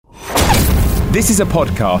This is a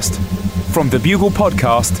podcast from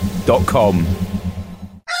thebuglepodcast.com.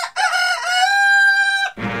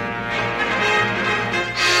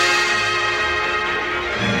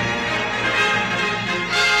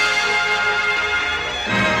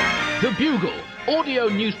 The Bugle, audio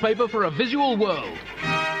newspaper for a visual world.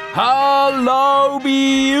 Hello,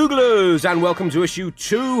 Buglers, and welcome to issue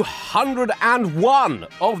 201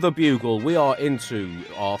 of The Bugle. We are into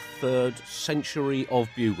our third century of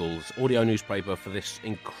Bugles, audio newspaper for this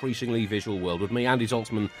increasingly visual world, with me, Andy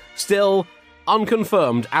Zaltzman, still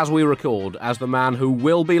unconfirmed as we record, as the man who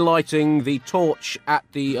will be lighting the torch at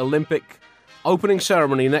the Olympic opening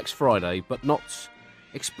ceremony next Friday, but not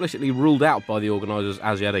explicitly ruled out by the organisers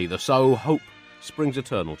as yet either. So hope springs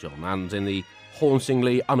eternal, John, and in the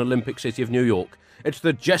hauntingly un-Olympic city of New York, it's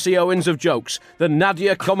the Jesse Owens of jokes, the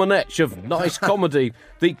Nadia Comaneci of nice comedy,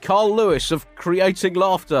 the Carl Lewis of creating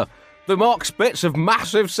laughter, the Mark Spitz of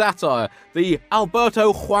massive satire, the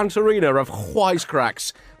Alberto Juantorina of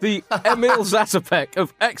wisecracks, the Emil Zatopek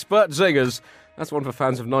of expert zingers. That's one for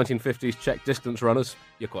fans of 1950s Czech distance runners.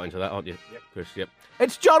 You're quite into that, aren't you? Yep, Chris, yep.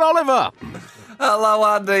 It's John Oliver! Hello,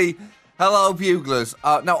 Andy. Hello, Buglers.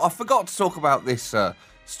 Now, I forgot to talk about this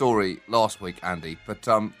story last week, Andy, but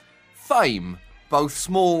fame, both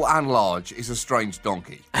small and large, is a strange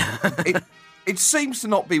donkey. It seems to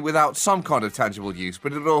not be without some kind of tangible use,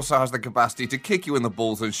 but it also has the capacity to kick you in the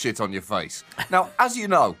balls and shit on your face. Now, as you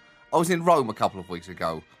know, I was in Rome a couple of weeks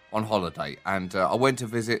ago on holiday, and I went to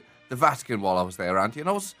visit the Vatican while I was there, Andy, and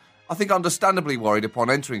I was, I think, understandably worried upon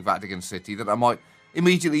entering Vatican City that I might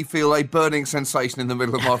immediately feel a burning sensation in the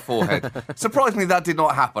middle of my forehead. Surprisingly, that did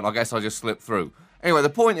not happen. I guess I just slipped through. Anyway, the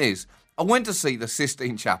point is, I went to see the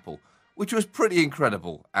Sistine Chapel, which was pretty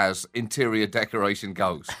incredible as interior decoration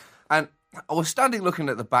goes. And I was standing looking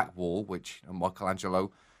at the back wall, which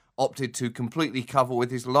Michelangelo opted to completely cover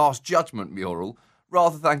with his Last Judgment mural,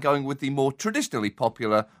 rather than going with the more traditionally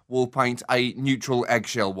popular wall paint, a neutral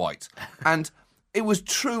eggshell white. And it was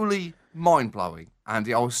truly mind-blowing,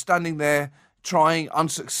 Andy. I was standing there trying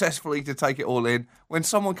unsuccessfully to take it all in when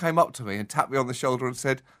someone came up to me and tapped me on the shoulder and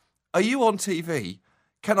said, "Are you on TV?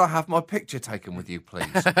 Can I have my picture taken with you, please?"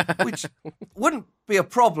 Which wouldn't be a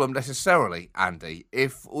problem necessarily, Andy,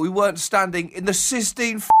 if we weren't standing in the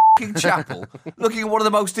Sistine f***ing Chapel looking at one of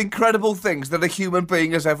the most incredible things that a human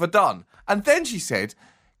being has ever done. And then she said,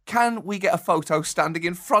 "Can we get a photo standing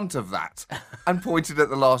in front of that?" and pointed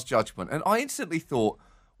at the Last Judgment. And I instantly thought,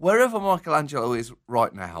 wherever Michelangelo is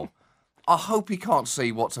right now, I hope he can't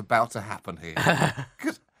see what's about to happen here.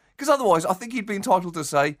 Because otherwise, I think he'd be entitled to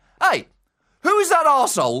say, "Hey, who is that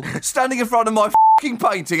arsehole standing in front of my f***ing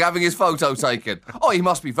painting having his photo taken? Oh, he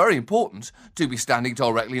must be very important to be standing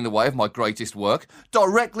directly in the way of my greatest work,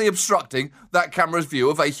 directly obstructing that camera's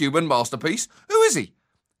view of a human masterpiece. Who is he?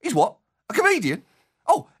 He's what? A comedian?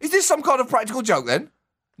 Oh, is this some kind of practical joke then?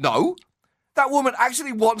 No. That woman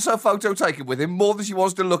actually wants her photo taken with him more than she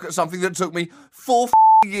wants to look at something that took me 4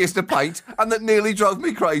 years to paint and that nearly drove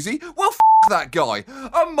me crazy. Well, that guy.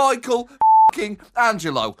 I'm Michael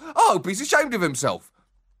Angelo. I hope he's ashamed of himself."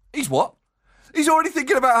 He's what? He's already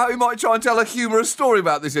thinking about how he might try and tell a humorous story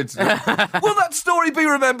about this incident. Will that story be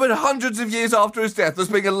remembered hundreds of years after his death as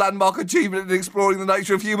being a landmark achievement in exploring the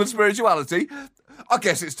nature of human spirituality? I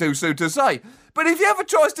guess it's too soon to say. But if he ever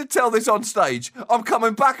tries to tell this on stage, I'm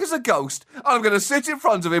coming back as a ghost, and I'm going to sit in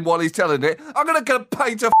front of him while he's telling it. I'm going to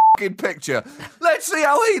paint a f***ing picture. Let's see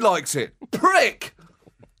how he likes it. Prick!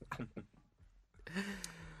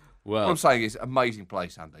 Well, What I'm saying is, amazing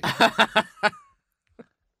place, Andy.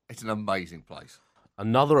 It's an amazing place.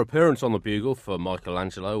 another appearance on the Bugle for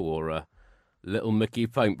Michelangelo, or Little Mickey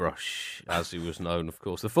Paintbrush, as he was known, of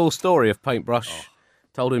course. The full story of Paintbrush,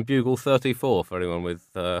 told in Bugle 34 for anyone with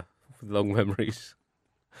long memories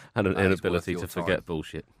and an inability to forget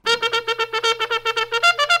bullshit.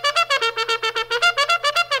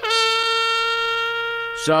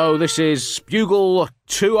 So this is Bugle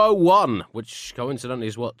 201, which coincidentally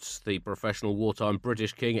is what the professional wartime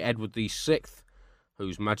British King Edward VI,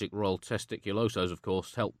 whose magic royal testiculosos, of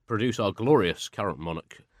course, helped produce our glorious current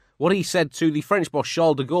monarch, what he said to the French boss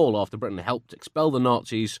Charles de Gaulle after Britain helped expel the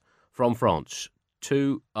Nazis from France.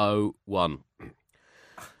 201.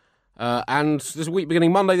 And this week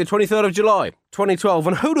beginning Monday, the 23rd of July, 2012.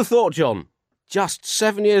 And who'd have thought, John, just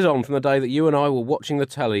 7 years on from the day that you and I were watching the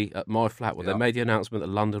telly at my flat when they made the announcement that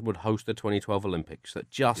London would host the 2012 Olympics, that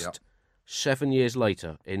just 7 years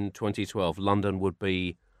later, in 2012, London would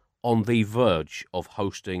be on the verge of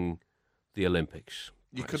hosting the Olympics.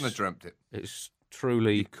 You couldn't have dreamt it. It's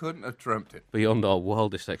truly You couldn't have dreamt it. beyond our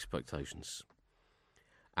wildest expectations.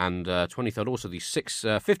 And 23rd, also the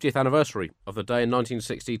 50th anniversary of the day in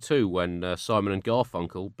 1962 also the 50th anniversary of the day in 1962 when Simon and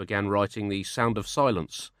Garfunkel began writing The Sound of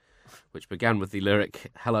Silence, which began with the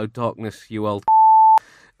lyric, "Hello darkness, you old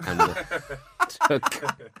and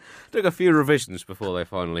took a few revisions before they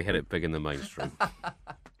finally hit it big in the mainstream.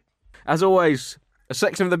 As always, a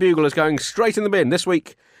section of the Bugle is going straight in the bin. This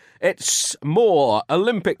week, it's more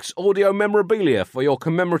Olympics audio memorabilia for your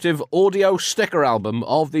commemorative audio sticker album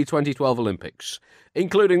of the 2012 Olympics,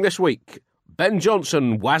 including this week, Ben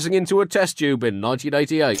Johnson whizzing into a test tube in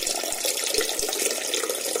 1988.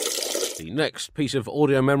 The next piece of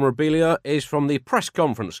audio memorabilia is from the press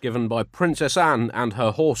conference given by Princess Anne and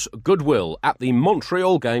her horse Goodwill at the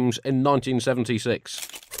Montreal Games in 1976.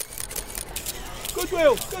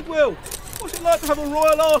 Goodwill, what's it like to have a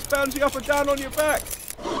royal arse bouncing up and down on your back?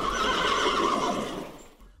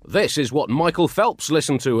 This is what Michael Phelps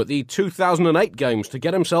listened to at the 2008 Games to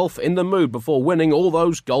get himself in the mood before winning all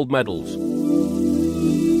those gold medals.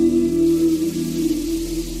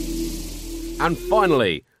 And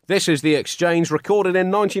finally, this is the exchange recorded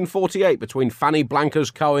in 1948 between Fanny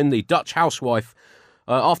Blankers-Cohen, the Dutch housewife,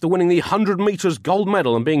 after winning the 100 metres gold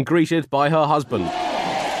medal and being greeted by her husband.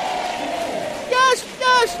 Yes!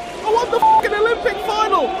 I won the f***ing Olympic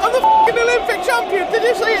final! I'm the f***ing Olympic champion! Did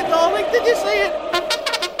you see it, darling? Did you see it?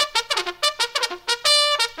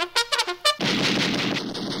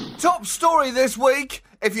 Top story this week.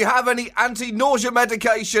 If you have any anti-nausea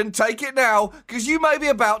medication, take it now, because you may be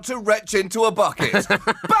about to retch into a bucket.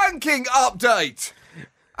 Banking update!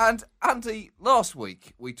 And Andy, last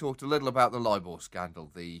week we talked a little about the LIBOR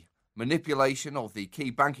scandal, the manipulation of the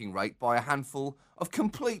key banking rate by a handful of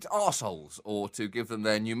complete arseholes, or to give them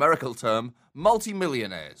their numerical term,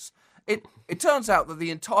 multimillionaires. It turns out that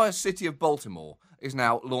the entire city of Baltimore is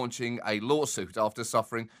now launching a lawsuit after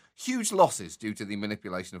suffering huge losses due to the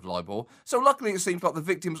manipulation of LIBOR. So luckily it seems like the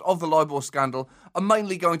victims of the LIBOR scandal are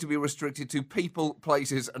mainly going to be restricted to people,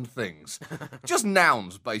 places and things. Just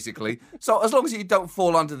nouns, basically. So as long as you don't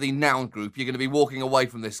fall under the noun group, you're going to be walking away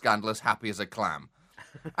from this scandal as happy as a clam.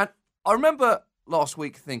 And I remember last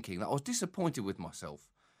week thinking that I was disappointed with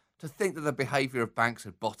myself to think that the behaviour of banks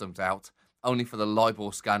had bottomed out, only for the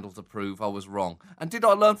LIBOR scandal to prove I was wrong. And did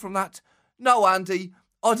I learn from that? No, Andy,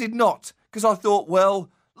 I did not, because I thought,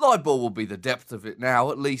 well, LIBOR will be the depth of it now,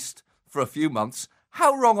 at least for a few months.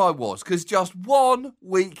 How wrong I was, because just 1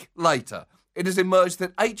 week later, it has emerged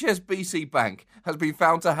that HSBC Bank has been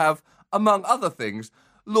found to have, among other things,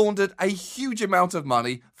 laundered a huge amount of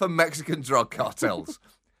money for Mexican drug cartels.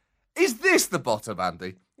 Is this the bottom,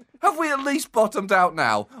 Andy? Have we at least bottomed out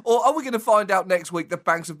now? Or are we going to find out next week that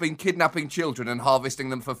banks have been kidnapping children and harvesting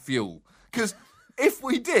them for fuel? Because if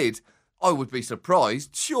we did, I would be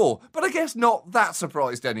surprised, sure, but I guess not that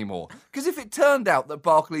surprised anymore. Because if it turned out that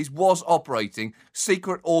Barclays was operating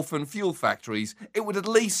secret orphan fuel factories, it would at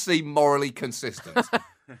least seem morally consistent.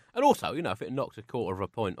 And also, if it knocked a quarter of a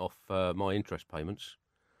point off my interest payments,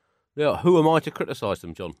 who am I to criticise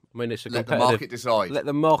them, John? I mean, it's a Let competitive... the market decide. Let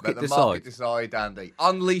the market decide. Let the market decide, Andy.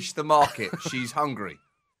 Unleash the market. She's hungry.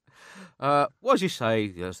 Well, as you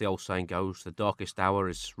say, as the old saying goes, the darkest hour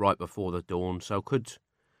is right before the dawn. So could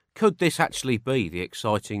this actually be the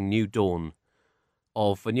exciting new dawn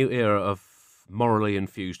of a new era of morally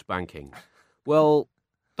infused banking? Well,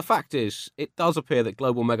 the fact is, it does appear that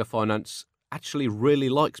global mega finance actually really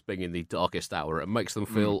likes being in the darkest hour. It makes them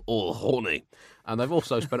feel all horny. And they've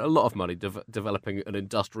also spent a lot of money developing an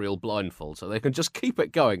industrial blindfold so they can just keep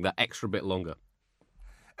it going that extra bit longer.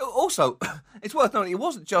 Also, it's worth noting, it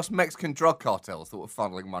wasn't just Mexican drug cartels that were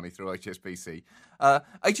funneling money through HSBC.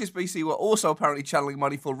 HSBC were also apparently channeling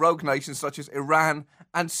money for rogue nations such as Iran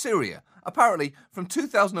and Syria. Apparently, from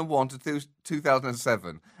 2001 to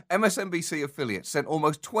 2007, MSNBC affiliates sent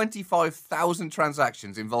almost 25,000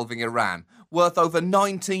 transactions involving Iran, worth over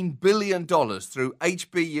 $19 billion through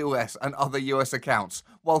HBUS and other US accounts,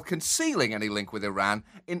 while concealing any link with Iran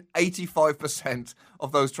in 85%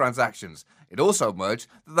 of those transactions. It also emerged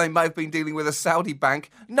that they may have been dealing with a Saudi bank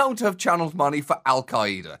known to have channeled money for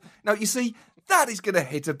Al-Qaeda. Now, you see, that is going to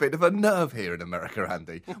hit a bit of a nerve here in America,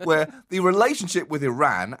 Andy, where the relationship with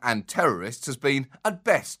Iran and terrorists has been, at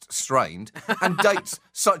best, strained, and dates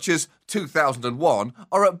such as 2001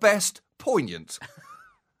 are at best poignant.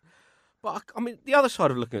 But, I mean, the other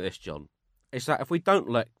side of looking at this, John, is that if we don't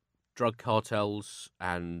let drug cartels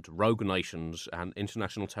and rogue nations and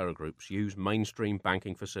international terror groups use mainstream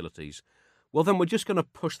banking facilities, well, then we're just going to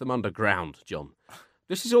push them underground, John.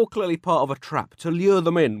 This is all clearly part of a trap to lure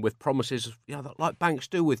them in with promises, like banks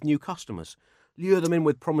do with new customers. Lure them in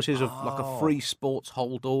with promises of like a free sports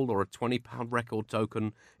hold-all or a £20 record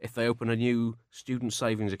token if they open a new student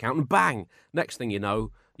savings account. And bang! Next thing you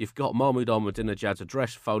know, You've got Mahmoud Ahmadinejad's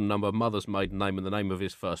address, phone number, mother's maiden name, and the name of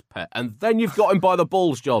his first pet. And then you've got him by the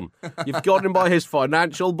balls, John. You've got him by his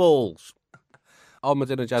financial balls.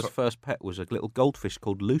 Ahmadinejad's first pet was a little goldfish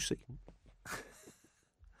called Lucy.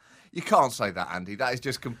 You can't say that, Andy. That has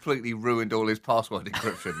just completely ruined all his password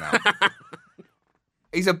encryption now.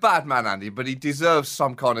 He's a bad man, Andy, but he deserves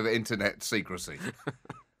some kind of internet secrecy.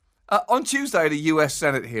 On Tuesday at a US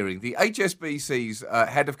Senate hearing, the HSBC's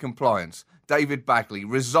head of compliance, David Bugle,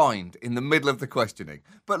 resigned in the middle of the questioning.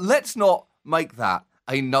 But let's not make that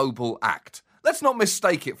a noble act. Let's not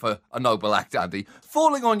mistake it for a noble act, Andy.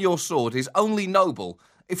 Falling on your sword is only noble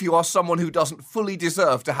if you are someone who doesn't fully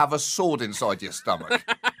deserve to have a sword inside your stomach.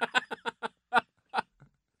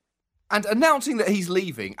 And announcing that he's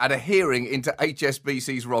leaving at a hearing into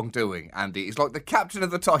HSBC's wrongdoing, Andy, is like the captain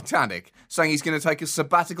of the Titanic saying he's going to take a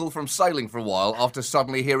sabbatical from sailing for a while after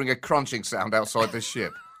suddenly hearing a crunching sound outside the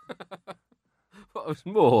ship. What was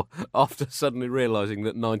more, after suddenly realising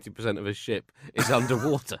that 90% of his ship is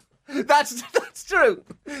underwater. That's true.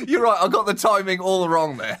 You're right, I got the timing all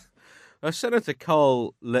wrong there. Senator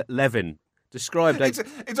Carl Levin described...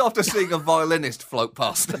 It's after seeing a violinist float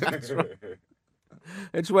past him.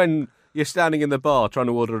 It's when you're standing in the bar trying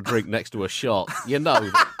to order a drink next to a shark. You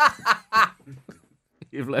know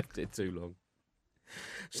you've left it too long.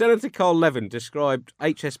 Senator Carl Levin described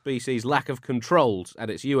HSBC's lack of controls at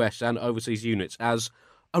its US and overseas units as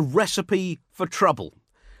a recipe for trouble.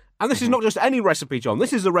 And this is not just any recipe, John.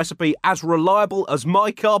 This is a recipe as reliable as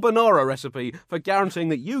my carbonara recipe for guaranteeing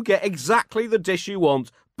that you get exactly the dish you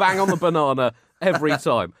want, bang on the banana, every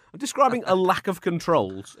time. I'm describing a lack of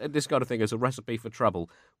controls and this kind of thing as a recipe for trouble.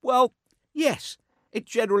 Well, yes, it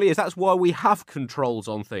generally is. That's why we have controls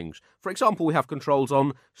on things. For example, we have controls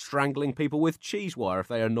on strangling people with cheese wire if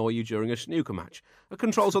they annoy you during a snooker match.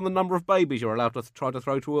 Controls on the number of babies you're allowed to try to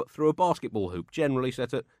throw through a basketball hoop, generally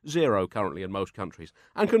set at 0 currently in most countries.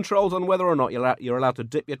 And controls on whether or not you're allowed to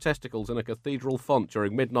dip your testicles in a cathedral font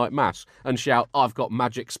during midnight mass and shout, "I've got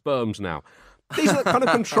magic sperms now." These are the kind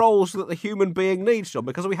of controls that the human being needs, John,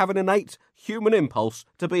 because we have an innate human impulse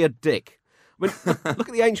to be a dick. I mean, look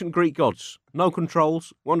at the ancient Greek gods. No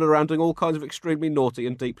controls, wandered around doing all kinds of extremely naughty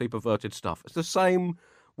and deeply perverted stuff. It's the same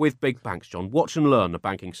with big banks, John. Watch and learn the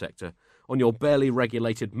banking sector on your barely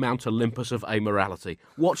regulated Mount Olympus of amorality.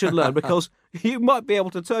 Watch and learn, because you might be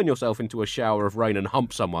able to turn yourself into a shower of rain and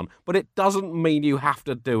hump someone, but it doesn't mean you have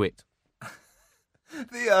to do it.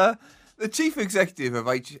 The chief executive of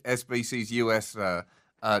HSBC's US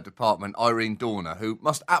department, Irene Dorner, who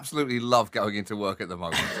must absolutely love going into work at the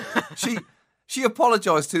moment, she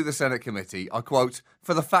apologised to the Senate committee, I quote,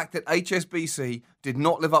 for the fact that HSBC did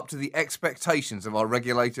not live up to the expectations of our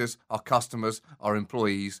regulators, our customers, our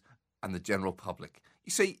employees, and the general public.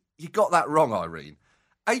 You see, you got that wrong, Irene.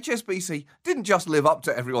 HSBC didn't just live up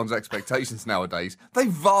to everyone's expectations nowadays, they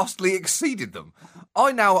vastly exceeded them.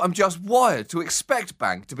 I now am just wired to expect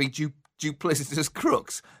bank to be duplicitous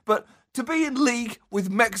crooks, but to be in league with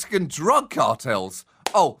Mexican drug cartels.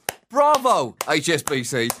 Oh, bravo,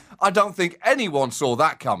 HSBC. I don't think anyone saw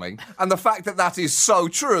that coming, and the fact that that is so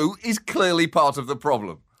true is clearly part of the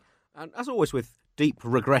problem. And as always with deep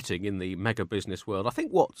regretting in the mega business world, I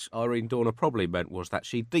think what Irene Dorner probably meant was that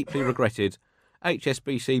she deeply regretted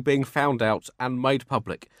HSBC being found out and made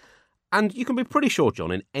public. And you can be pretty sure,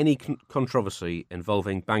 John, in any controversy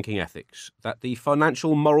involving banking ethics, that the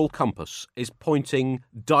financial moral compass is pointing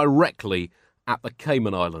directly at the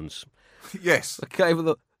Cayman Islands. Yes.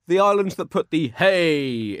 The islands that put the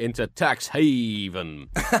hay into tax haven.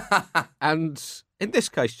 And in this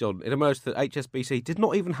case, John, it emerged that HSBC did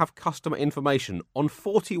not even have customer information on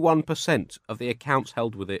 41% of the accounts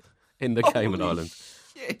held with it in the Cayman Islands.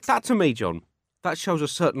 Shit. That, to me, John, that shows a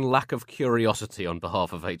certain lack of curiosity on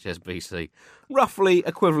behalf of HSBC. Roughly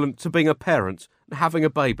equivalent to being a parent, having a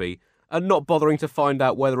baby, and not bothering to find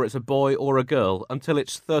out whether it's a boy or a girl until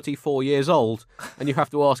it's 34 years old, and you have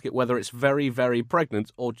to ask it whether it's very, very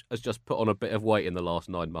pregnant or has just put on a bit of weight in the last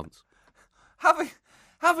 9 months.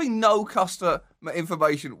 Having no customer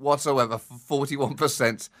information whatsoever for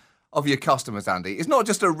 41% of your customers, Andy, is not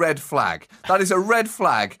just a red flag. That is a red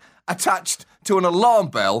flag attached to an alarm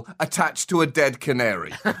bell attached to a dead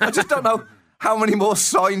canary. I just don't know how many more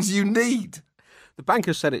signs you need. The bank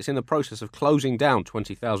has said it's in the process of closing down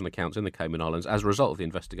 20,000 accounts in the Cayman Islands as a result of the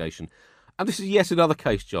investigation. And this is yet another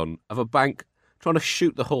case, John, of a bank trying to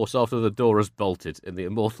shoot the horse after the door has bolted, in the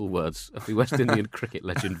immortal words of the West Indian cricket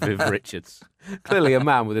legend Viv Richards. Clearly a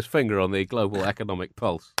man with his finger on the global economic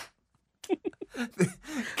pulse.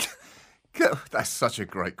 That's such a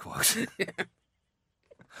great quote.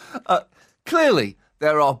 Clearly,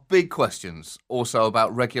 there are big questions also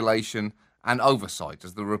about regulation and oversight,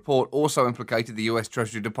 as the report also implicated the US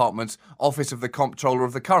Treasury Department's Office of the Comptroller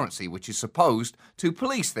of the Currency, which is supposed to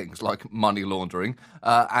police things like money laundering,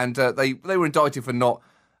 and they were indicted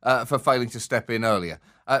for failing to step in earlier.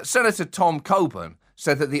 Senator Tom Coburn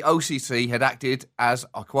said that the OCC had acted as,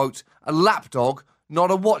 I quote, a lapdog, not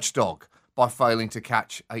a watchdog, by failing to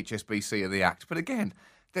catch HSBC in the act. But again,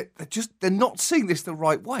 they're not seeing this the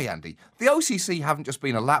right way, Andy. The OCC haven't just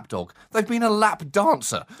been a lapdog, they've been a lap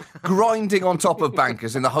dancer, grinding on top of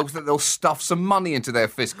bankers in the hopes that they'll stuff some money into their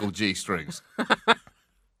fiscal G-strings.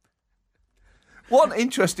 One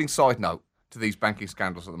interesting side note to these banking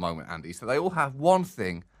scandals at the moment, Andy, is that they all have one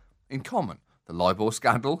thing in common. The LIBOR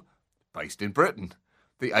scandal, based in Britain.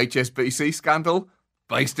 The HSBC scandal,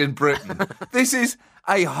 based in Britain. This is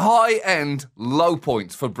a high-end low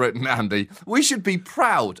point for Britain, Andy. We should be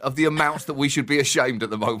proud of the amounts that we should be ashamed at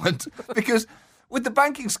the moment. Because with the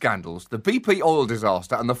banking scandals, the BP oil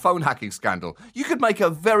disaster and the phone hacking scandal, you could make a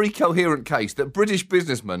very coherent case that British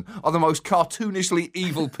businessmen are the most cartoonishly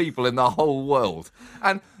evil people in the whole world.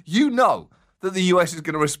 And you know that the US is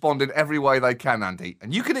going to respond in every way they can, Andy.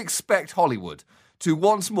 And you can expect Hollywood to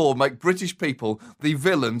once more make British people the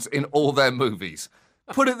villains in all their movies.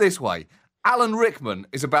 Put it this way, Alan Rickman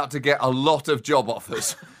is about to get a lot of job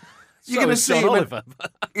offers. You're going to see Oliver.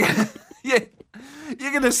 Yeah,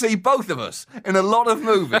 you're going to see both of us in a lot of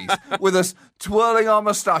movies with us twirling our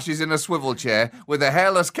moustaches in a swivel chair with a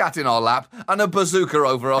hairless cat in our lap and a bazooka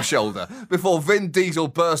over our shoulder before Vin Diesel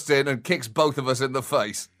bursts in and kicks both of us in the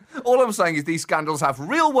face. All I'm saying is these scandals have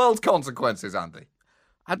real-world consequences, Andy.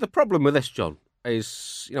 And the problem with this, John,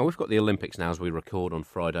 is, we've got the Olympics now as we record on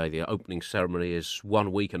Friday. The opening ceremony is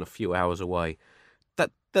 1 week and a few hours away.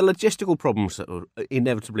 That the logistical problems that will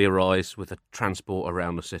inevitably arise with the transport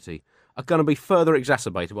around the city are going to be further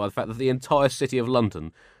exacerbated by the fact that the entire city of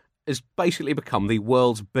London has basically become the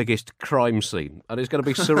world's biggest crime scene and is going to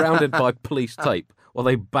be surrounded by police tape while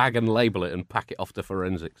they bag and label it and pack it off to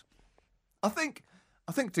forensics. I think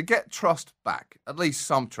to get trust back, at least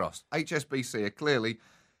some trust, HSBC are clearly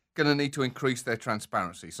going to need to increase their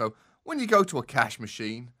transparency. So when you go to a cash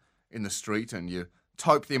machine in the street and you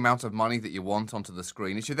type the amount of money that you want onto the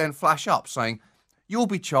screen, it should then flash up saying, you'll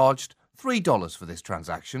be charged $3 for this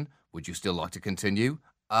transaction. Would you still like to continue?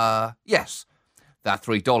 Yes. That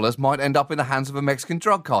 $3 might end up in the hands of a Mexican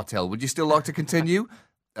drug cartel. Would you still like to continue?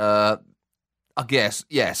 I guess,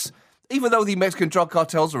 yes. Even though the Mexican drug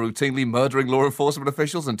cartels are routinely murdering law enforcement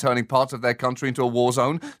officials and turning parts of their country into a war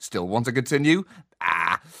zone, still want to continue?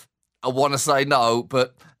 I want to say no,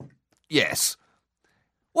 but yes.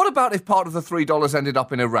 What about if part of the $3 ended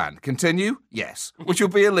up in Iran? Continue? Yes. Which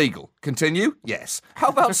would be illegal. Continue? Yes. How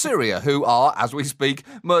about Syria, who are, as we speak,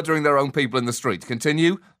 murdering their own people in the street?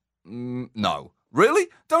 Continue? No. Really?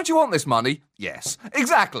 Don't you want this money? Yes.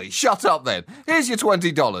 Exactly. Shut up then. Here's your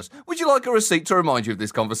 $20. Would you like a receipt to remind you of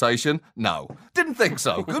this conversation? No. Didn't think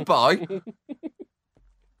so. Goodbye.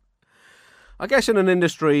 I guess in an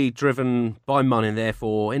industry driven by money and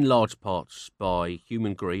therefore in large parts by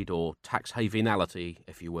human greed or tax havenality,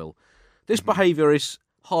 if you will, this behaviour is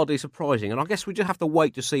hardly surprising. And I guess we just have to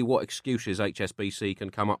wait to see what excuses HSBC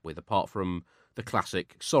can come up with apart from the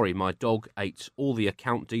classic, sorry, my dog ate all the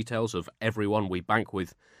account details of everyone we bank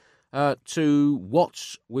with, to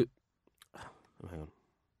what's... Hang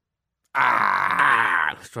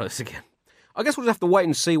on. Let's try this again. I guess we'll just have to wait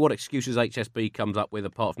and see what excuses HSB comes up with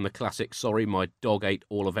apart from the classic, sorry, my dog ate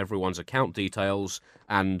all of everyone's account details,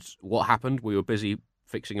 and what happened? We were busy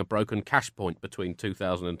fixing a broken cash point between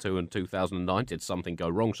 2002 and 2009. Did something go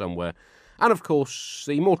wrong somewhere? And, of course,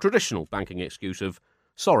 the more traditional banking excuse of,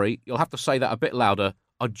 sorry, you'll have to say that a bit louder,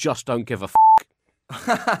 I just don't give a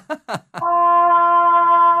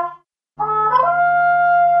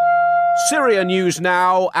Syria news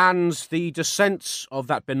now, and the descent of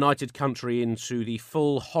that benighted country into the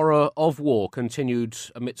full horror of war continued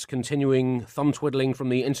amidst continuing thumb-twiddling from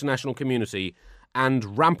the international community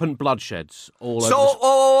and rampant bloodsheds all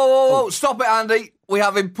over... Stop it, Andy. We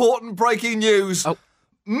have important breaking news.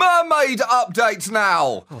 Mermaid updates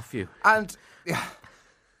now. Oh, phew. And... yeah.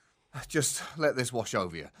 Just let this wash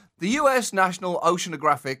over you. The US National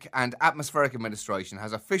Oceanographic and Atmospheric Administration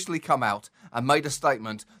has officially come out and made a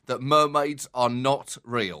statement that mermaids are not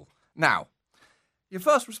real. Now, your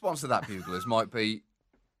first response to that, Buglers, might be,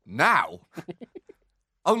 now?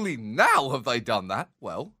 Only now have they done that?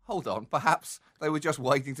 Well, hold on. Perhaps they were just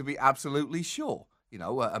waiting to be absolutely sure. You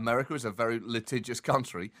know, America is a very litigious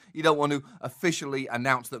country. You don't want to officially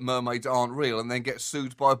announce that mermaids aren't real and then get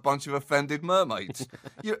sued by a bunch of offended mermaids.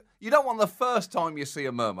 You don't want the first time you see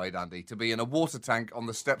a mermaid, Andy, to be in a water tank on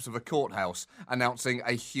the steps of a courthouse announcing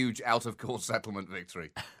a huge out-of-court settlement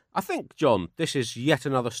victory. I think, John, this is yet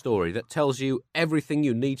another story that tells you everything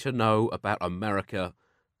you need to know about America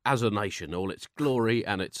as a nation, all its glory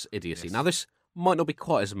and its idiocy. Yes. Now, this might not be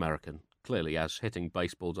quite as American, clearly, as hitting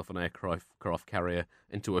baseballs off an aircraft carrier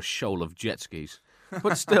into a shoal of jet skis.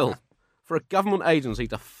 But still, for a government agency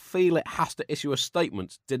to feel it has to issue a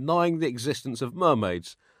statement denying the existence of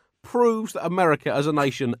mermaids proves that America as a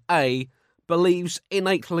nation, A, believes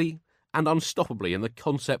innately and unstoppably in the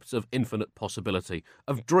concepts of infinite possibility,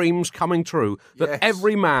 of dreams coming true, that Yes.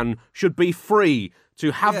 every man should be free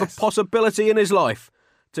to have Yes. the possibility in his life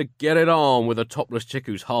to get it on with a topless chick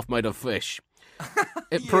who's half made of fish.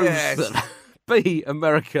 It proves Yes. that B,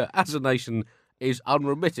 America as a nation is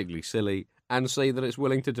unremittingly silly, and C, that it's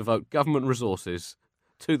willing to devote government resources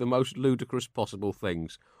to the most ludicrous possible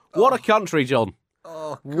things. What a country, John.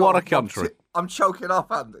 Oh, God. What a country. I'm choking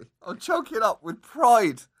up, Andy. I'm choking up with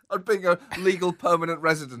pride at being a legal permanent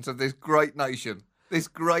resident of this great nation. This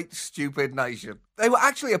great, stupid nation. They were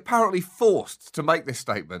actually apparently forced to make this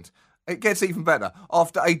statement. It gets even better.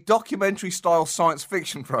 After a documentary-style science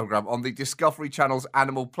fiction programme on the Discovery Channel's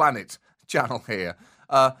Animal Planet channel here.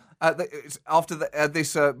 This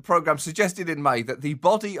programme suggested in May that the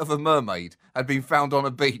body of a mermaid had been found on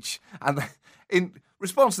a beach. And in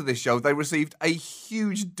response to this show, they received a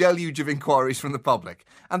huge deluge of inquiries from the public.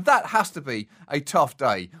 And that has to be a tough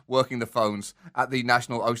day working the phones at the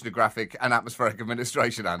National Oceanographic and Atmospheric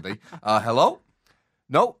Administration, Andy. Hello?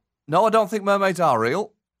 No, I don't think mermaids are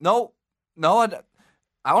real. No, I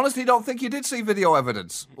honestly don't think you did see video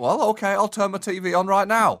evidence. Well, okay, I'll turn my TV on right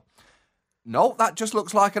now. No, that just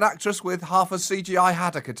looks like an actress with half a CGI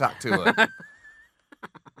haddock attacked to her.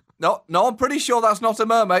 No, I'm pretty sure that's not a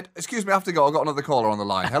mermaid. Excuse me, I have to go. I've got another caller on the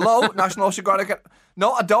line. Hello, National Oceanographic.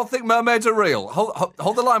 No, I don't think mermaids are real.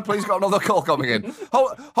 Hold the line, please. Got another call coming in.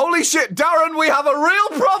 Holy shit, Darren, we have a real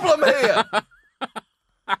problem here.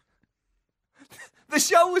 The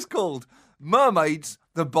show was called Mermaids,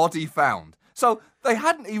 the Body Found. So they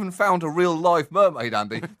hadn't even found a real live mermaid,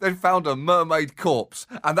 Andy. They'd found a mermaid corpse,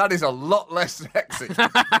 and that is a lot less sexy.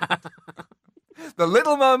 The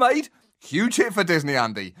Little Mermaid, huge hit for Disney,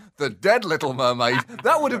 Andy. The Dead Little Mermaid,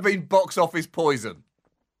 that would have been box office poison.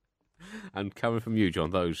 And coming from you,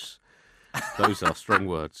 John, those are strong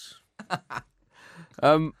words.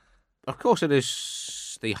 Of course, it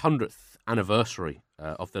is the 100th anniversary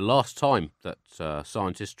of the last time that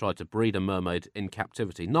scientists tried to breed a mermaid in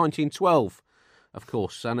captivity. 1912, of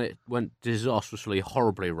course, and it went disastrously,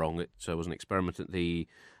 horribly wrong. It was an experiment at the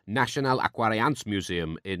National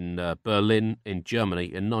Aquariumsmuseum in Berlin, in Germany,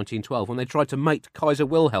 in 1912, when they tried to mate Kaiser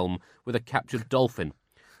Wilhelm with a captured dolphin.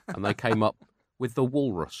 And they came up with the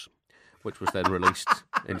walrus, which was then released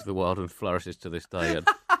into the world and flourishes to this day. And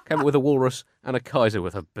came up with a walrus and a Kaiser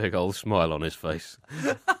with a big old smile on his face.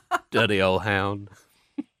 Dirty old hound.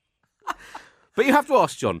 But you have to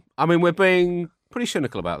ask, John, I mean, we're being pretty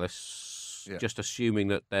cynical about this, just assuming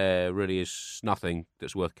that there really is nothing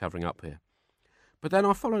that's worth covering up here. But then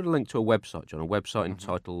I followed a link to a website, John, a website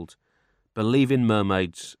entitled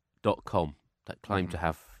BelieveinMermaids.com that claimed to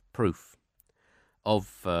have proof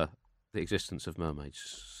of the existence of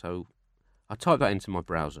mermaids. So I typed that into my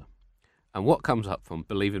browser, and what comes up from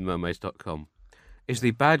BelieveinMermaids.com is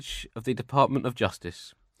the badge of the Department of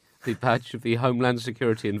Justice, the badge of the Homeland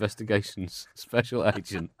Security Investigations Special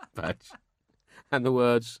Agent badge, and the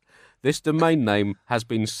words, "This domain name has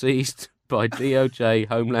been seized by DOJ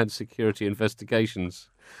Homeland Security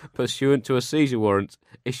Investigations pursuant to a seizure warrant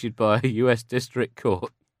issued by a US District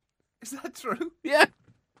Court." Is that true? Yeah.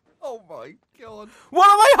 Oh my God. What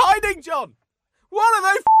are they hiding, John? What are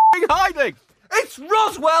they f***ing hiding? It's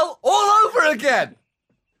Roswell all over again.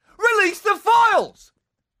 Release the files.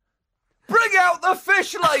 Bring out the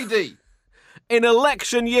fish lady. In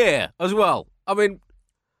election year as well. I mean,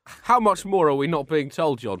 how much more are we not being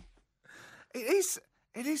told, John? It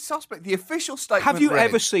is suspect. The official statement. Have you read,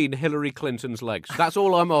 ever seen Hillary Clinton's legs? That's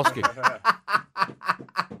all I'm asking.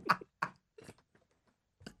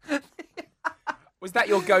 Was that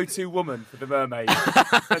your go-to woman for the mermaid?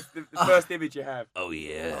 That's the first image you have. Oh,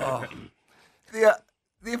 yeah.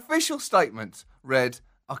 The official statement read,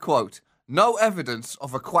 I quote, "No evidence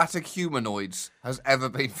of aquatic humanoids has ever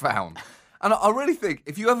been found." And I really think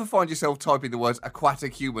if you ever find yourself typing the words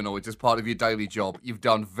aquatic humanoids as part of your daily job, you've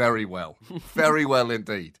done very well. Very well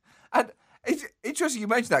indeed. And it's interesting you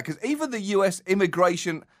mentioned that because even the US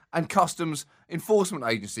Immigration and Customs Enforcement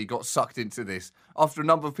Agency got sucked into this after a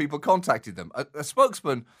number of people contacted them. A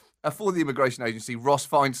spokesman for the immigration agency, Ross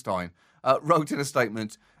Feinstein, wrote in a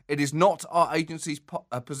statement, "It is not our agency's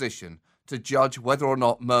position to judge whether or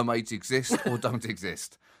not mermaids exist or don't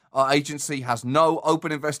exist. our agency has no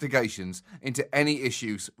open investigations into any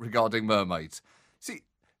issues regarding mermaids. See,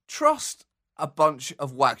 trust a bunch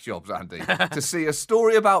of whack jobs, Andy, to see a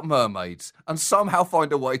story about mermaids and somehow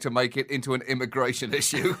find a way to make it into an immigration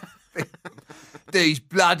issue. These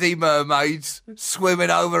bloody mermaids swimming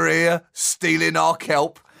over here, stealing our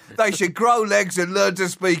kelp. They should grow legs and learn to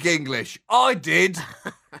speak English. I did.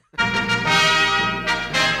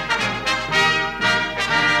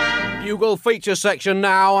 Bugle feature section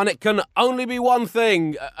now, and it can only be one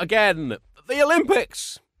thing. Again, the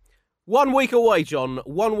Olympics. 1 week away, John.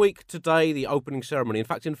 1 week today, the opening ceremony. In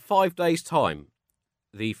fact, in 5 days' time,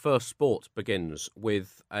 the first sport begins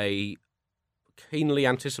with a keenly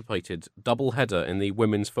anticipated double-header in the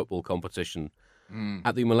women's football competition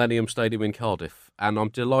at the Millennium Stadium in Cardiff. And I'm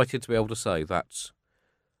delighted to be able to say that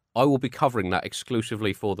I will be covering that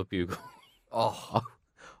exclusively for the Bugle. Oh,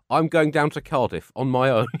 I'm going down to Cardiff on my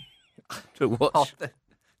own to watch.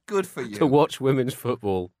 Good for you. To watch women's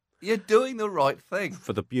football. You're doing the right thing.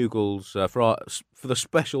 For the Bugles, for the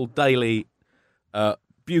special daily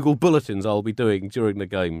Bugle bulletins I'll be doing during the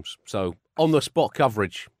games. So, on-the-spot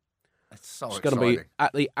coverage. It's so It's exciting. going to be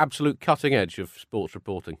at the absolute cutting edge of sports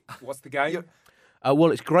reporting. What's the game?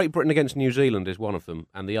 Well, it's Great Britain against New Zealand is one of them,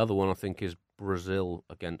 and the other one, I think, is Brazil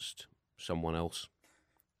against someone else.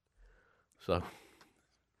 So,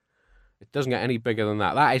 it doesn't get any bigger than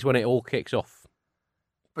that. That is when it all kicks off.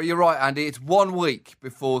 But you're right, Andy. It's 1 week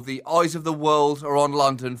before the eyes of the world are on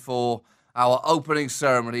London for our opening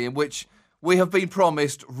ceremony, in which we have been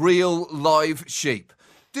promised real live sheep.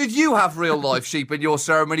 Did you have real live sheep in your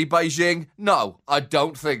ceremony, Beijing? No, I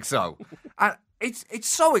don't think so. And it's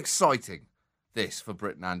so exciting, this, for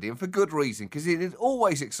Britain, Andy, and for good reason, because it is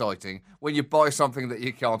always exciting when you buy something that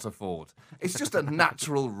you can't afford. It's just a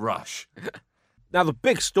natural rush. Now, the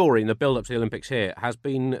big story in the build-up to the Olympics here has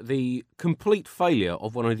been the complete failure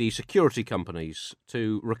of one of the security companies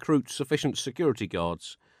to recruit sufficient security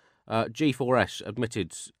guards. G4S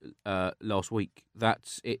admitted last week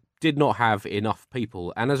that it did not have enough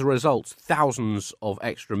people, and as a result, thousands of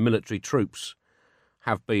extra military troops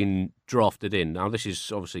have been drafted in. Now, this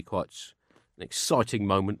is obviously quite an exciting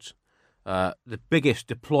moment. The biggest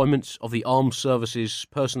deployment of the armed services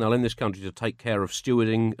personnel in this country to take care of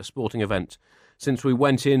stewarding a sporting event since we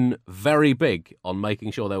went in very big on making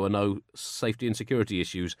sure there were no safety and security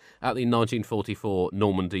issues at the 1944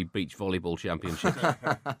 Normandy Beach Volleyball Championship.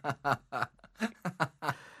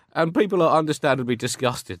 And people are understandably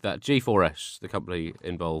disgusted that G4S, the company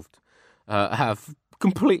involved, have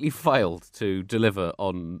completely failed to deliver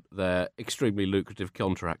on their extremely lucrative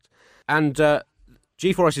contract. And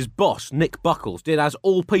G4S's boss, Nick Buckles, did as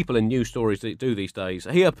all people in news stories do these days.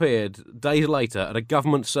 He appeared days later at a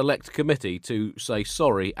government select committee to say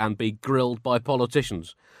sorry and be grilled by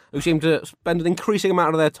politicians who seem to spend an increasing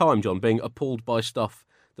amount of their time, John, being appalled by stuff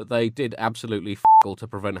that they did absolutely all to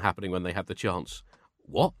prevent happening when they had the chance.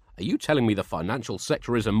 What? Are you telling me the financial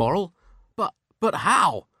sector is immoral? But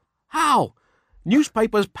how? How?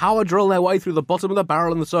 Newspapers power drill their way through the bottom of the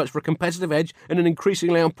barrel in the search for a competitive edge in an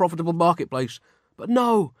increasingly unprofitable marketplace. But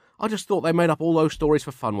no, I just thought they made up all those stories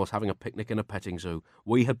for fun whilst having a picnic in a petting zoo.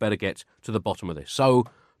 We had better get to the bottom of this. So,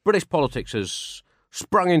 British politics has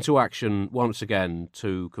sprung into action once again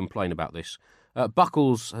to complain about this.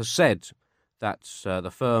 Buckles has said that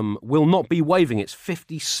the firm will not be waiving its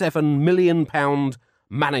 £57 million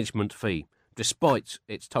management fee, despite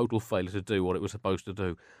its total failure to do what it was supposed to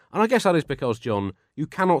do. And I guess that is because, John, you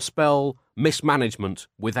cannot spell mismanagement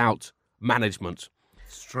without management.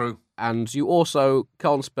 It's true. And you also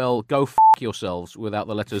can't spell go f*** yourselves without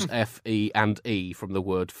the letters F, E and E from the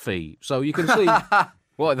word fee. So you can see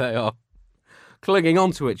why they are clinging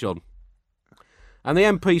on to it, John. And the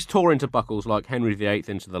MPs tore into Buckles like Henry VIII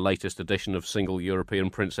into the latest edition of Single European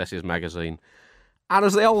Princesses magazine. And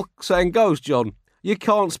as the old saying goes, John, you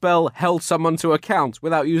can't spell held someone to account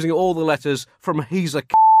without using all the letters from he's a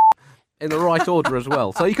in the right order as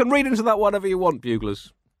well. So you can read into that whatever you want,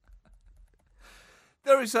 Buglers.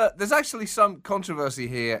 There's actually some controversy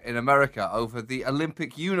here in America over the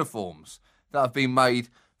Olympic uniforms that have been made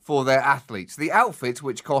for their athletes. The outfits,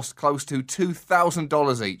 which cost close to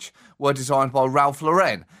 $2,000 each, were designed by Ralph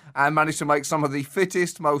Lauren and managed to make some of the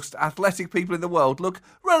fittest, most athletic people in the world look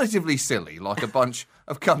relatively silly, like a bunch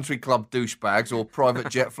of country club douchebags or private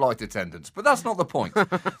jet flight attendants. But that's not the point.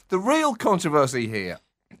 The real controversy here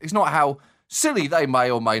is not how silly they may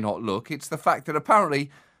or may not look. It's the fact that apparently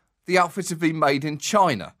the outfits have been made in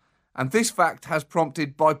China. And this fact has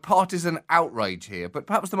prompted bipartisan outrage here. But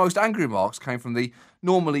perhaps the most angry remarks came from the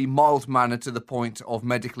normally mild-mannered to the point of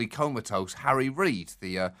medically comatose Harry Reid,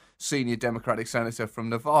 the senior Democratic senator from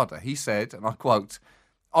Nevada. He said, and I quote,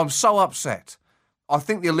 I'm so upset. I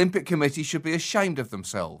think the Olympic Committee should be ashamed of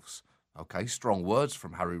themselves. Okay, strong words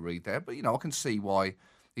from Harry Reid there, but, I can see why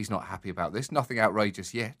he's not happy about this. Nothing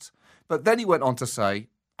outrageous yet. But then he went on to say,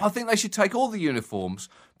 I think they should take all the uniforms,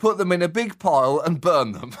 put them in a big pile and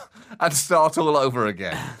burn them and start all over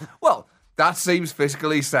again. Well, that seems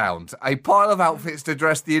fiscally sound. A pile of outfits to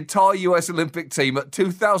dress the entire US Olympic team at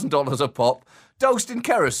 $2,000 a pop, doused in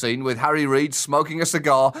kerosene with Harry Reid smoking a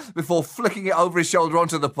cigar before flicking it over his shoulder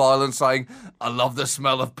onto the pile and saying, I love the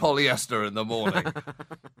smell of polyester in the morning.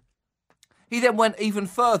 He then went even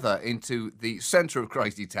further into the centre of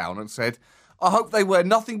Crazy Town and said, I hope they wear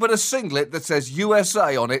nothing but a singlet that says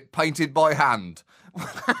USA on it, painted by hand.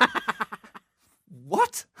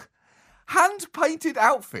 What? Hand-painted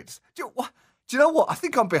outfits? Do you know what? I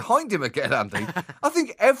think I'm behind him again, Andy. I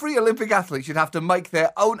think every Olympic athlete should have to make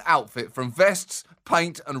their own outfit from vests,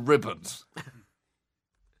 paint and ribbons.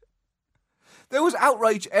 There was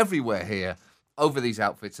outrage everywhere here over these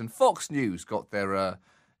outfits, and Fox News got their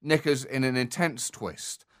knickers in an intense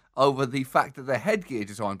twist over the fact that their headgear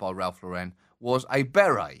designed by Ralph Lauren was a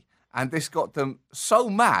beret, and this got them so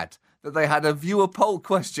mad that they had a viewer poll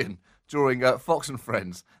question during Fox and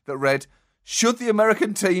Friends that read, should the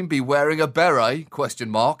American team be wearing a beret? ?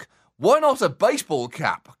 Why not a baseball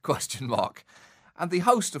cap? ? And the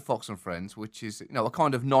host of Fox and Friends, which is, a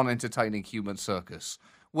kind of non-entertaining human circus,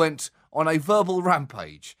 went on a verbal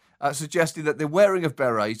rampage, suggesting that the wearing of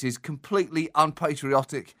berets is completely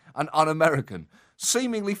unpatriotic and un-American,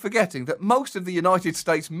 seemingly forgetting that most of the United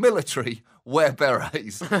States military wear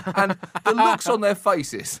berets. And the looks on their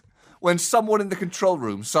faces when someone in the control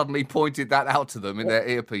room suddenly pointed that out to them in their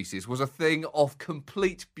earpieces was a thing of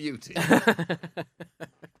complete beauty.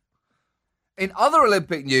 In other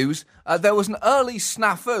Olympic news, there was an early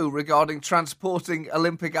snafu regarding transporting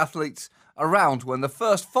Olympic athletes around when the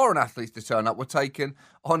first foreign athletes to turn up were taken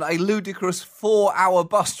on a ludicrous 4-hour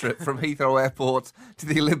bus trip from Heathrow Airport to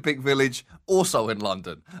the Olympic Village, also in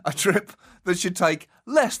London. A trip that should take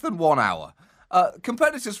less than 1 hour.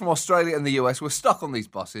 Competitors from Australia and the US were stuck on these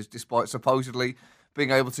buses despite supposedly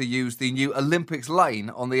being able to use the new Olympics lane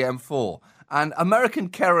on the M4. And American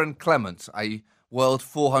Karen Clements, a world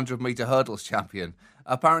 400-metre hurdles champion,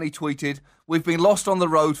 apparently tweeted, we've been lost on the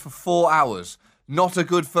road for 4 hours. Not a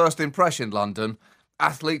good first impression, London.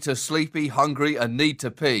 Athletes are sleepy, hungry and need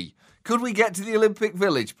to pee. Could we get to the Olympic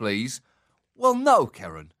Village, please? Well, no,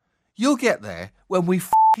 Karen. You'll get there when we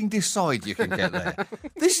decide you can get there.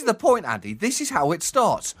 This is the point, Andy. This is how it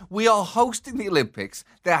starts. We are hosting the Olympics.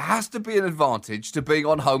 There has to be an advantage to being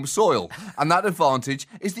on home soil. And that advantage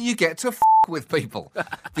is that you get to with people.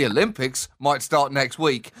 The Olympics might start next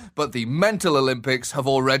week, but the mental Olympics have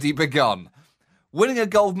already begun. Winning a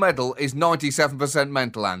gold medal is 97%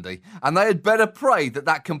 mental, Andy, and they had better pray that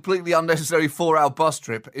that completely unnecessary 4-hour bus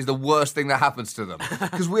trip is the worst thing that happens to them,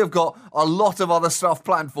 because we have got a lot of other stuff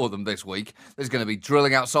planned for them this week. There's going to be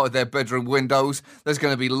drilling outside their bedroom windows, there's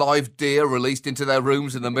going to be live deer released into their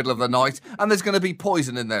rooms in the middle of the night, and there's going to be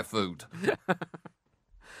poison in their food.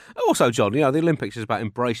 Also, John, the Olympics is about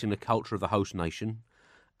embracing the culture of the host nation,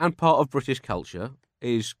 and part of British culture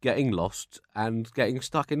is getting lost and getting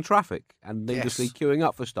stuck in traffic and needlessly queuing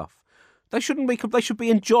up for stuff. They shouldn't be. They should be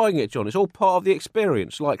enjoying it, John. It's all part of the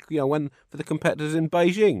experience. Like, when for the competitors in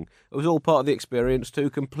Beijing, it was all part of the experience to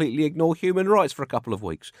completely ignore human rights for a couple of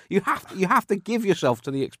weeks. You have to give yourself to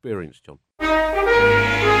the experience, John.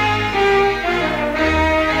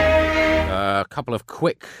 A couple of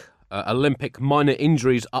quick Olympic minor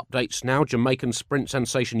injuries updates now. Jamaican sprint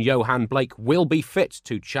sensation Johan Blake will be fit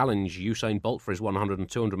to challenge Usain Bolt for his 100 and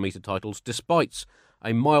 200 metre titles, despite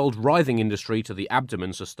a mild writhing injury to the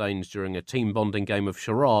abdomen sustained during a team bonding game of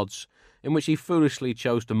charades, in which he foolishly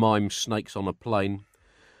chose to mime snakes on a plane.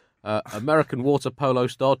 American water polo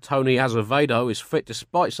star Tony Azevedo is fit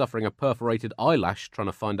despite suffering a perforated eyelash, trying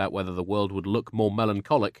to find out whether the world would look more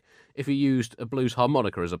melancholic if he used a blues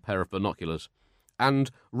harmonica as a pair of binoculars.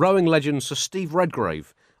 And rowing legend Sir Steve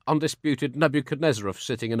Redgrave, undisputed Nebuchadnezzar of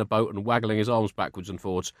sitting in a boat and waggling his arms backwards and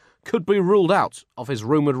forwards, could be ruled out of his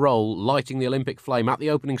rumoured role lighting the Olympic flame at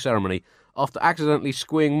the opening ceremony after accidentally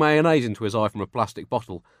squeeing mayonnaise into his eye from a plastic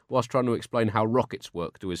bottle whilst trying to explain how rockets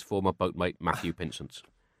work to his former boatmate Matthew Pinsent.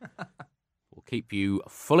 We'll keep you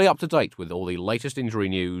fully up to date with all the latest injury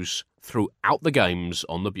news throughout the games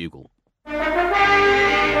on the Bugle.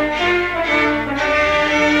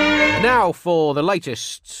 Now for the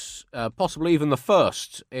latest, possibly even the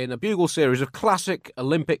first, in a Bugle series of classic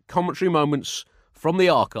Olympic commentary moments from the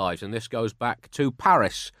archives. And this goes back to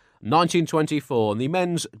Paris, 1924, and the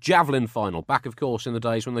men's javelin final. Back, of course, in the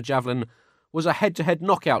days when the javelin was a head-to-head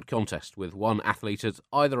knockout contest with one athlete at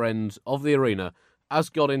either end of the arena as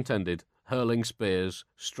God intended, hurling spears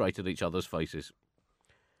straight at each other's faces.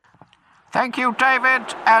 Thank you, David.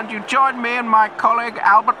 And you join me and my colleague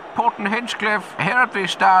Albert Porton-Hinchcliffe here at the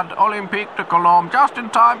Stade Olympique de Colombes just in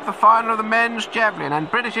time for the final of the men's javelin, and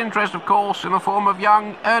British interest, of course, in the form of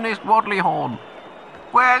young Ernest Wadley-Horn.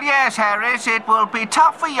 Well, yes, Harris, it will be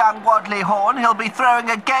tough for young Wadley-Horn. He'll be throwing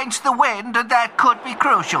against the wind, and that could be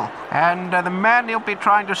crucial. And the man he'll be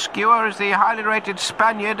trying to skewer is the highly rated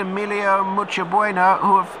Spaniard Emilio Muchabuena,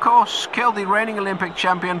 who, of course, killed the reigning Olympic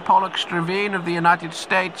champion Pollock Stravine of the United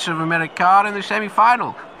States of America in the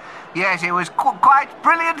semi-final. Yes, it was quite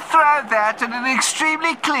brilliant throw that, and an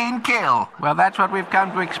extremely clean kill. Well, that's what we've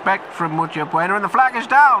come to expect from Muchabuena, and the flag is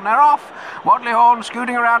down. They're off. Wadley-Horn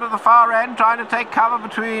scooting around at the far end, trying to take cover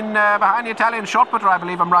behind the Italian shot putter, I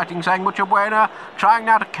believe I'm right in saying. Muchabuena trying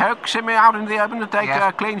now to coax him out into the open to take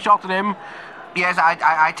a clean shot at him. Yes,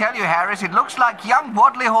 I tell you, Harris, it looks like young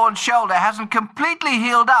Wadley-Horn's shoulder hasn't completely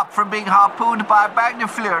healed up from being harpooned by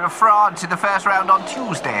Bagnefleur of France in the first round on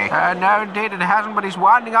Tuesday. No, indeed it hasn't, but he's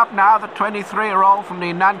winding up now, the 23-year-old from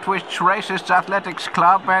the Nantwich Racists Athletics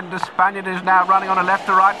Club, and the Spaniard is now running on a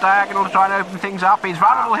left-to-right diagonal to try and open things up. He's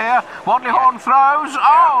vulnerable here. Wadley-Horn throws.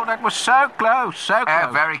 Oh, that was so close, so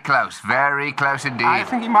close. Very close indeed. I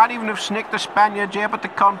think he might even have snicked the Spaniard here, but the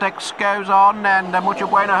context goes on, and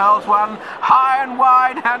Muchabuena hurls one high and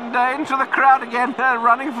wide and into the crowd again. They're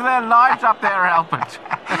running for their lives up there, Albert.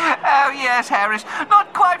 Oh, yes, Harris.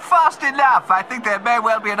 Not quite fast enough. I think there may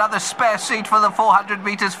well be another spare seat for the 400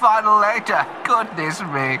 metres final later. Goodness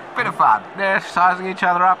me. Bit of fun. They're sizing each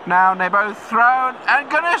other up now, and they both throw, and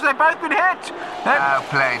goodness, they've both been hit.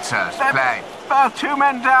 Played, sirs, played. Both two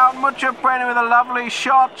men down. Muchabuena with a lovely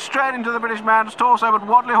shot straight into the British man's torso, but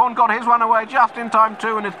Wadley-Horn got his one away just in time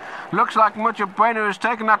too, and it looks like Muchabuena has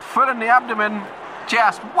taken that foot in the abdomen.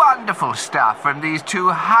 Just wonderful stuff from these two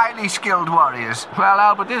highly skilled warriors. Well,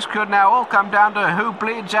 Albert, this could now all come down to who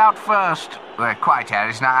bleeds out first. Well, quite,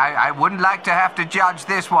 Harris. Now, I wouldn't like to have to judge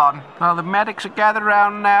this one. Well, the medics are gathered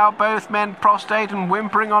round now, both men prostrate and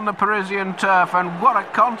whimpering on the Parisian turf, and what a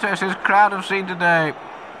contest this crowd have seen today.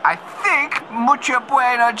 I think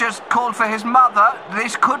Muchabuena just called for his mother.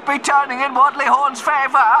 This could be turning in Wadley-Horn's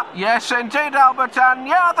favour. Yes, indeed, Albert, and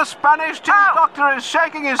the Spanish team doctor is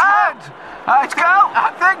shaking his head. It's goal. I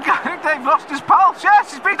think they've lost his pulse.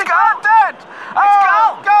 Yes, he's beaten goal. dead. It's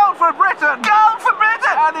goal. Goal for Britain. Goal for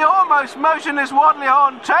Britain. And the almost motionless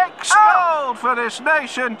Wadley-Horn takes gold for this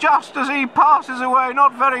nation just as he passes away,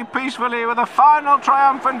 not very peacefully, with a final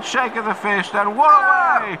triumphant shake of the fist. And what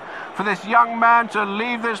a way for this young man to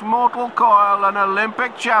leave this mortal coil an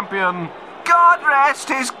Olympic champion. God rest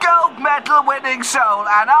his gold medal winning soul.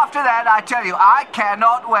 And after that, I tell you, I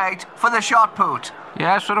cannot wait for the shot put.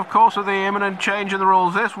 Yes, and of course with the imminent change in the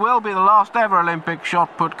rules, this will be the last ever Olympic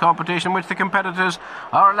shot put competition in which the competitors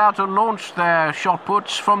are allowed to launch their shot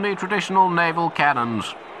puts from the traditional naval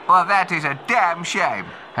cannons. Well, that is a damn shame.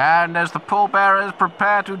 And as the pallbearers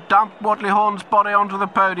prepare to dump Wadley-Horn's body onto the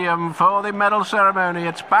podium for the medal ceremony,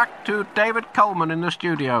 it's back to David Coleman in the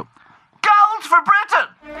studio. Gold for Britain!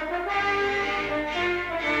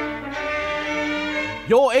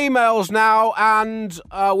 Your emails now, and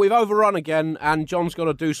we've overrun again, and John's got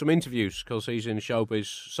to do some interviews because he's in showbiz.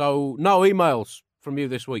 So no emails from you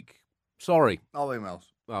this week. Sorry. No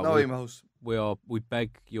emails. Well, no emails. We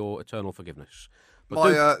beg your eternal forgiveness.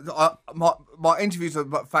 My interviews are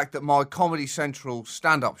the fact that my Comedy Central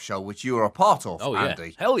stand-up show, which you are a part of,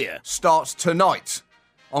 Andy, hell yeah, starts tonight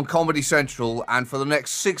on Comedy Central and for the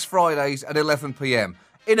next 6 Fridays at 11 p.m.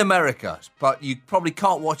 in America. But you probably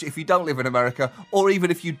can't watch it if you don't live in America, or even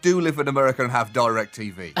if you do live in America and have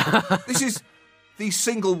DirecTV. This is the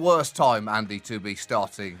single worst time, Andy, to be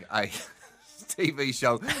starting a TV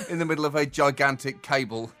show in the middle of a gigantic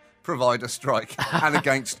cable provider strike and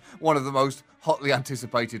against one of the most hotly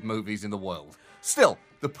anticipated movies in the world. Still,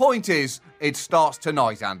 the point is, it starts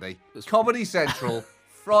tonight, Andy. Comedy Central,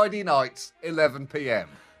 Friday nights, 11 p.m.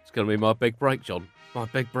 It's going to be my big break, John. My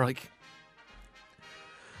big break.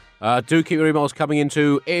 Do keep your emails coming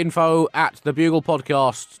into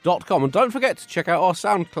info@thebuglepodcast.com. And don't forget to check out our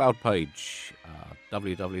SoundCloud page,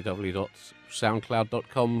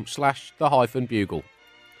 www.soundcloud.com/the-bugle.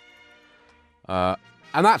 And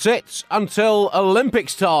that's it until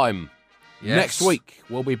Olympics time. Yes. Next week,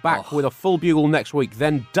 we'll be back with a full Bugle next week.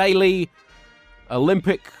 Then daily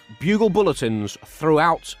Olympic Bugle bulletins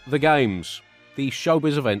throughout the Games. The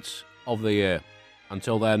showbiz events of the year.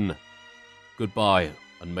 Until then, goodbye,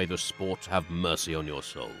 and may the sport have mercy on your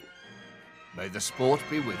soul. May the sport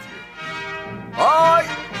be with you. Bye!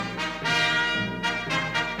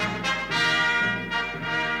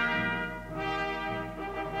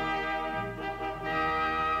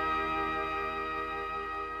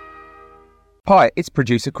 Hi, it's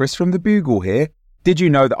producer Chris from The Bugle here. Did you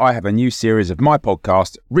know that I have a new series of my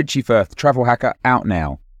podcast, Richie Firth Travel Hacker, out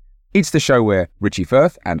now? It's the show where Richie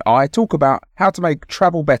Firth and I talk about how to make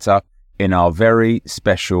travel better in our very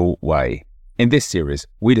special way. In this series,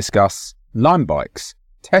 we discuss Lime bikes,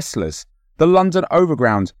 Teslas, the London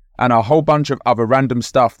Overground, and a whole bunch of other random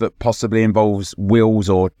stuff that possibly involves wheels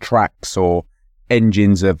or tracks or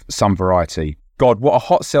engines of some variety. God, what a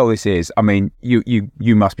hot sell this is. I mean,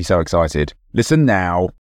 you must be so excited. Listen now.